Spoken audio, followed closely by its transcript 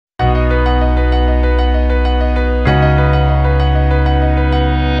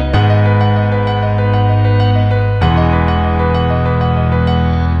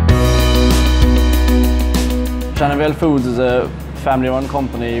Vale Foods is a family-run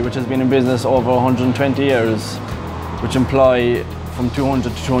company which has been in business over 120 years, which employ from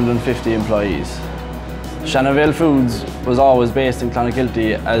 200 to 250 employees. Shannon Vale Foods was always based in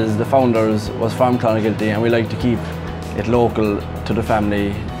Clonakilty, as the founders was from Clonakilty, and we like to keep it local to the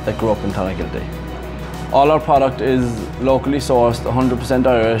family that grew up in Clonakilty. All our product is locally sourced, 100%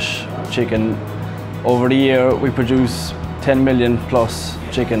 Irish chicken. Over the year we produce 10 million plus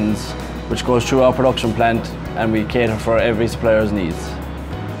chickens, which goes through our production plant, and we cater for every supplier's needs.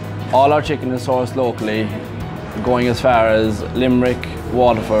 All our chicken is sourced locally, going as far as Limerick,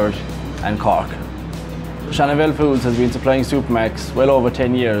 Waterford and Cork. Shannon Vale Foods has been supplying Supermacs well over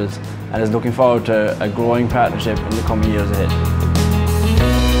 10 years and is looking forward to a growing partnership in the coming years ahead.